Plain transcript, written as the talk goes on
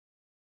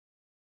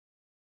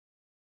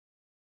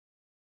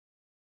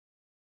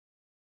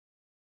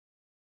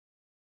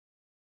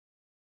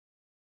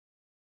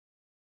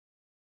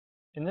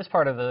In this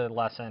part of the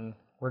lesson,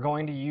 we're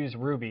going to use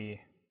Ruby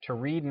to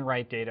read and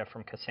write data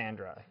from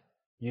Cassandra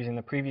using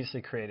the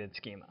previously created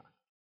schema.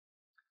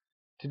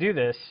 To do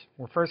this,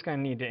 we're first going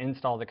to need to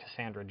install the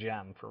Cassandra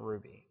gem for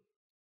Ruby.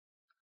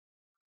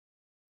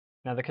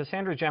 Now, the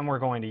Cassandra gem we're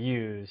going to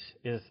use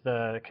is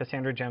the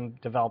Cassandra gem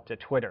developed at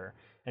Twitter,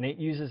 and it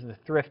uses the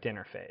Thrift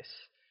interface.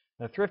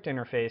 The Thrift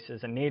interface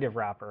is a native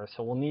wrapper,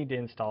 so we'll need to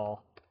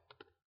install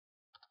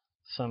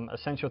some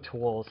essential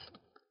tools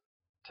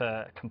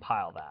to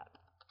compile that.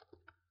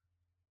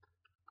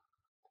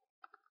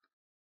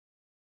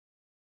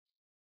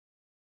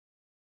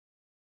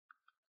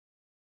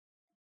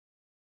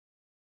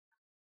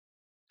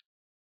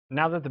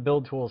 Now that the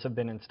build tools have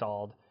been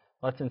installed,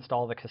 let's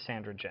install the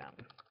Cassandra gem.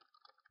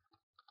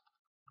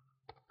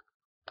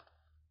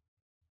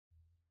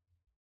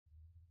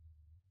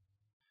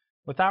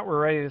 With that, we're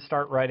ready to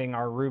start writing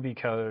our Ruby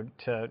code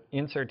to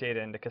insert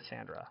data into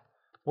Cassandra.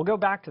 We'll go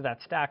back to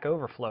that Stack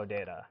Overflow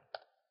data,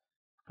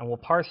 and we'll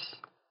parse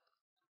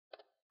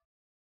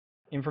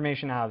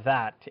information out of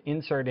that to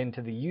insert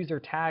into the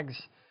user tags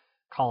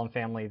column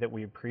family that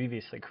we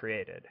previously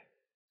created.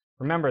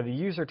 Remember, the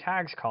user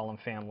tags column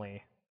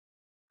family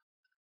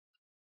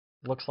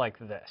looks like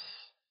this.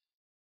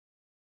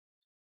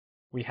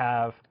 We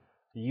have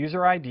the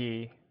user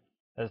ID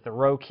as the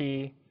row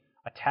key,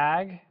 a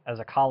tag as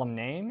a column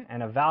name,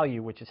 and a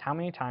value, which is how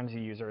many times the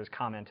user has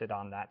commented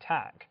on that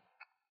tag.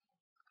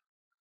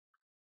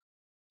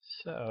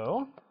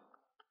 So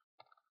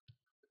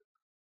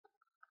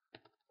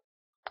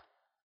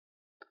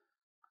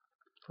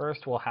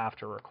first we'll have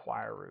to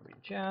require Ruby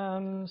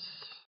gems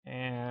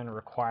and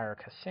require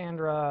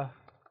Cassandra.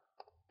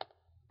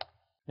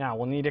 Now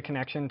we'll need a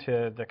connection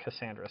to the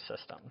Cassandra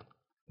system.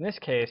 In this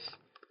case,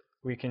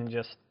 we can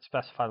just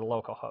specify the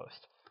local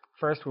host.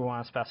 First, we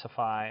want to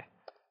specify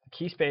the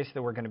key space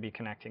that we're going to be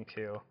connecting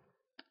to,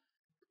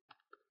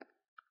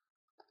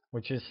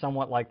 which is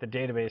somewhat like the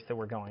database that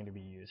we're going to be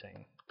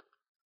using,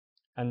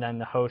 and then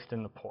the host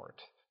and the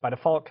port. By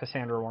default,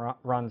 Cassandra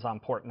runs on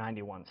port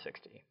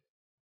 9160.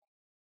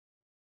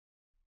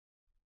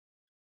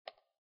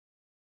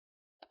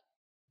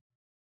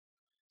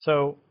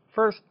 So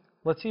first,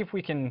 let's see if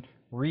we can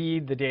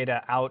read the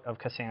data out of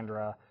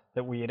Cassandra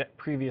that we had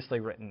previously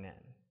written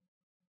in.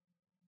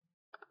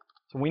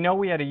 So we know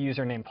we had a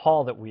user named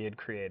Paul that we had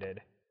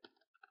created.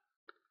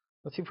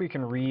 Let's see if we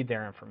can read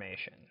their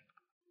information.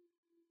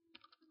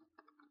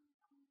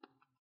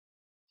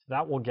 So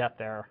that will get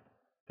their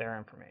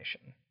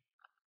information.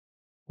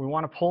 We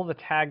want to pull the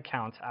tag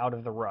counts out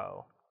of the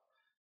row.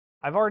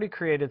 I've already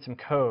created some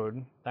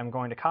code that I'm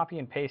going to copy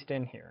and paste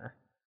in here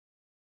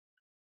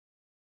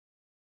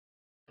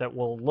that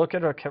will look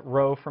at a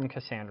row from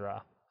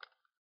Cassandra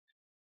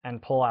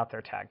and pull out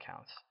their tag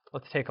counts.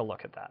 Let's take a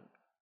look at that.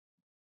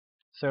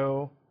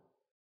 So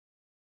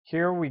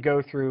here we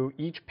go through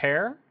each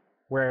pair,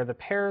 where the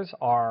pairs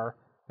are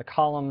the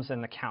columns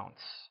and the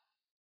counts.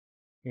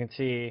 You can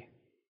see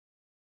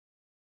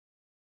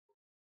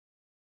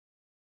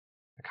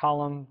the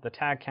column, the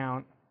tag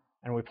count,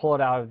 and we pull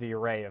it out of the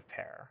array of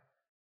pair.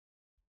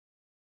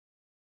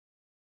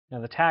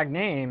 Now the tag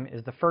name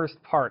is the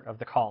first part of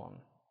the column.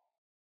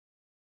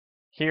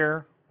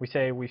 Here we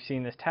say we've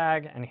seen this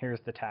tag, and here's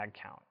the tag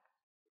count.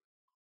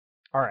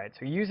 All right,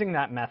 so using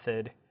that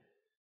method,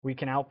 we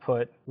can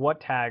output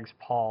what tags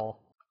Paul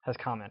has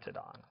commented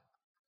on.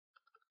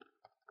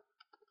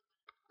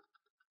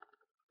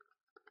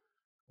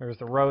 There's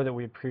the row that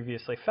we had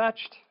previously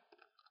fetched.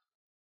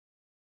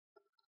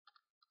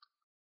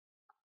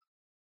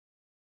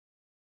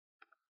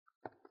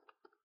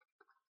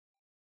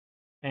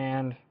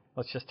 And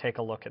let's just take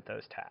a look at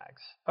those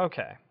tags.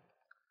 Okay,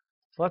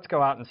 so let's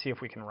go out and see if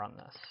we can run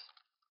this.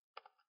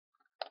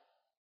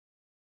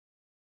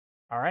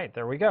 All right,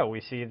 there we go.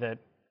 We see that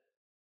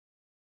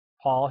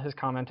Paul has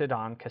commented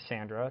on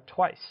Cassandra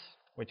twice,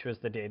 which was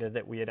the data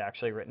that we had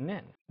actually written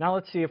in. Now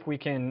let's see if we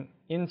can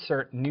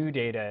insert new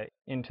data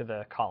into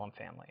the column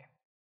family.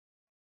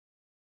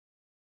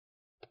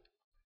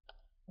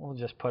 We'll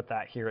just put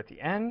that here at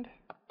the end.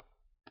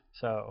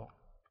 So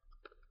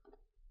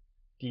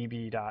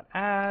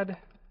db.add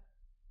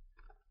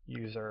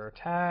user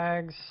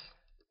tags.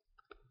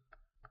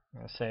 I'm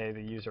going to say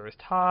the user is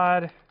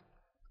Todd,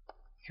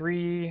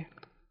 3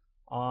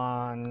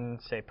 on,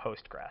 say,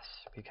 Postgres,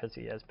 because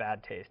he has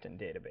bad taste in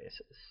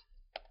databases.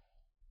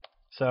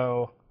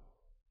 So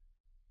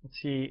let's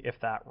see if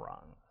that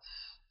runs.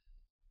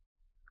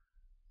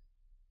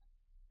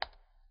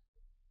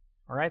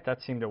 All right,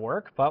 that seemed to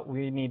work, but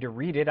we need to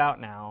read it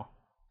out now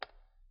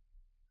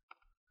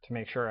to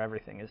make sure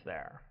everything is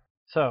there.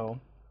 So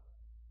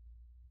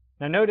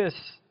now notice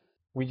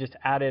we just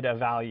added a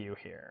value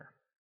here.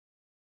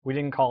 We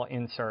didn't call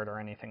insert or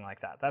anything like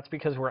that. That's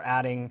because we're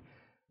adding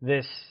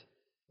this.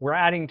 We're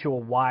adding to a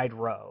wide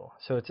row.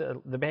 So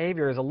the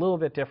behavior is a little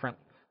bit different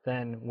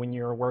than when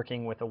you're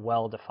working with a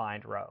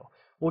well-defined row.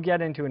 We'll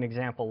get into an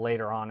example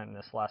later on in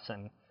this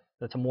lesson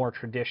that's a more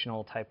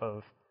traditional type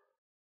of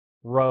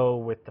row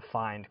with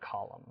defined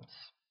columns.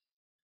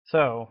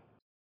 So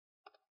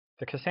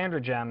the Cassandra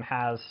gem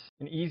has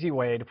an easy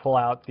way to pull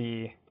out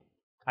the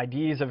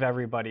IDs of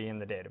everybody in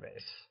the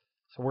database.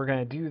 So we're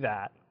going to do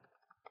that.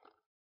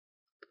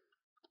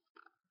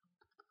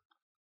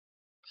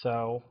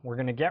 So we're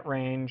going to get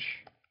range,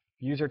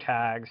 user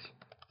tags,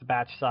 the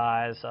batch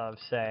size of,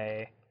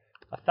 say,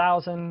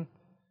 1,000.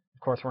 Of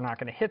course, we're not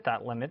going to hit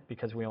that limit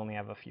because we only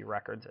have a few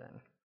records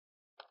in.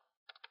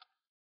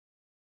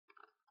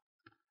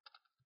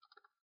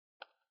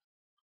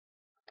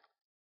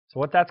 So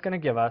what that's going to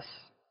give us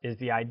is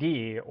the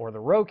ID, or the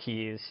row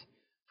keys,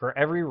 for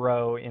every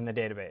row in the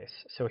database.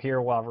 So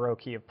here we'll have a row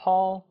key of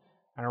Paul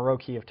and a row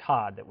key of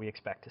Todd that we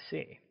expect to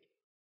see.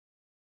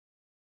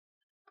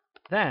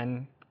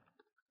 Then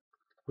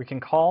we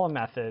can call a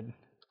method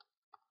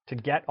to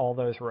get all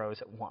those rows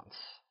at once.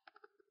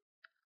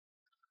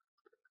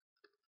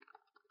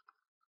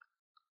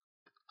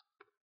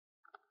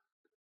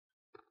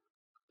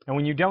 And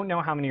when you don't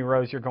know how many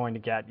rows you're going to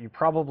get, you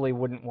probably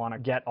wouldn't want to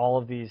get all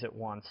of these at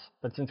once.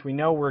 But since we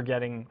know we're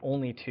getting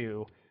only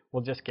 2,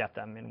 we'll just get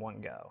them in one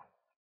go.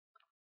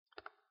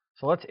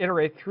 So let's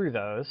iterate through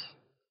those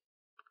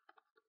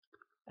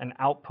and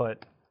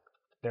output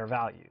their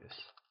values.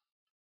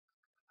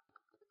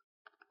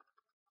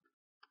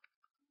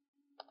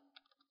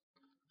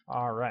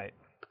 All right.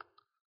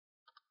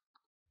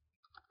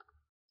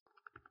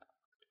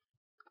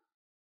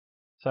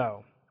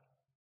 So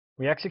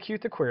we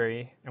execute the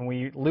query, and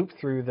we loop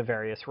through the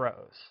various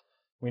rows.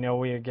 We know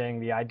we are getting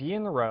the ID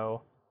in the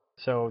row,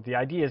 so the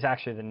ID is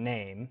actually the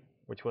name,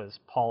 which was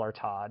Paul or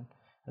Todd,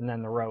 and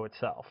then the row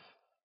itself.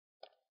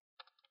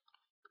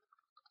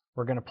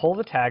 We're going to pull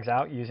the tags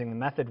out using the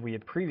method we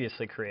had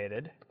previously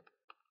created.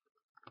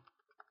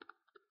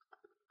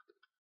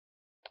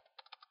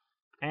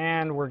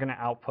 And we're going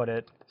to output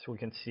it so we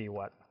can see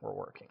what we're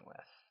working with.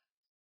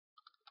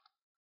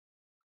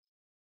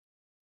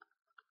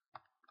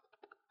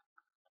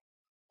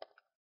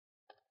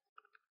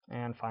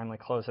 And finally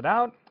close it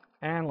out,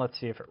 and let's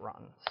see if it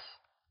runs.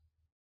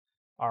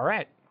 All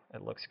right,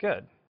 it looks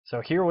good. So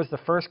here was the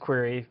first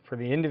query for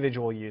the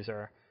individual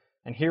user,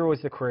 and here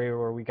was the query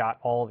where we got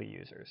all the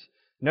users.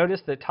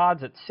 Notice that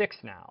Todd's at 6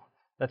 now.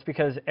 That's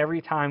because every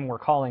time we're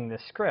calling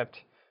this script,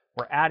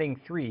 we're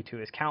adding 3 to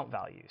his count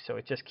value, so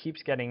it just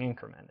keeps getting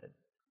incremented.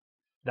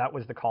 That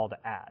was the call to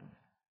add.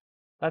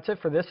 That's it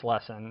for this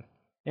lesson.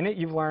 In it,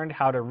 you've learned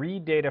how to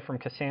read data from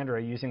Cassandra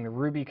using the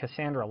Ruby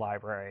Cassandra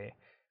library,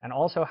 and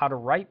also how to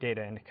write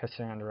data into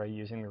Cassandra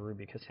using the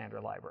Ruby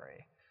Cassandra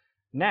library.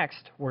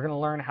 Next, we're going to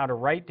learn how to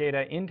write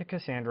data into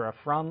Cassandra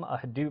from a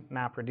Hadoop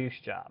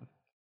MapReduce job.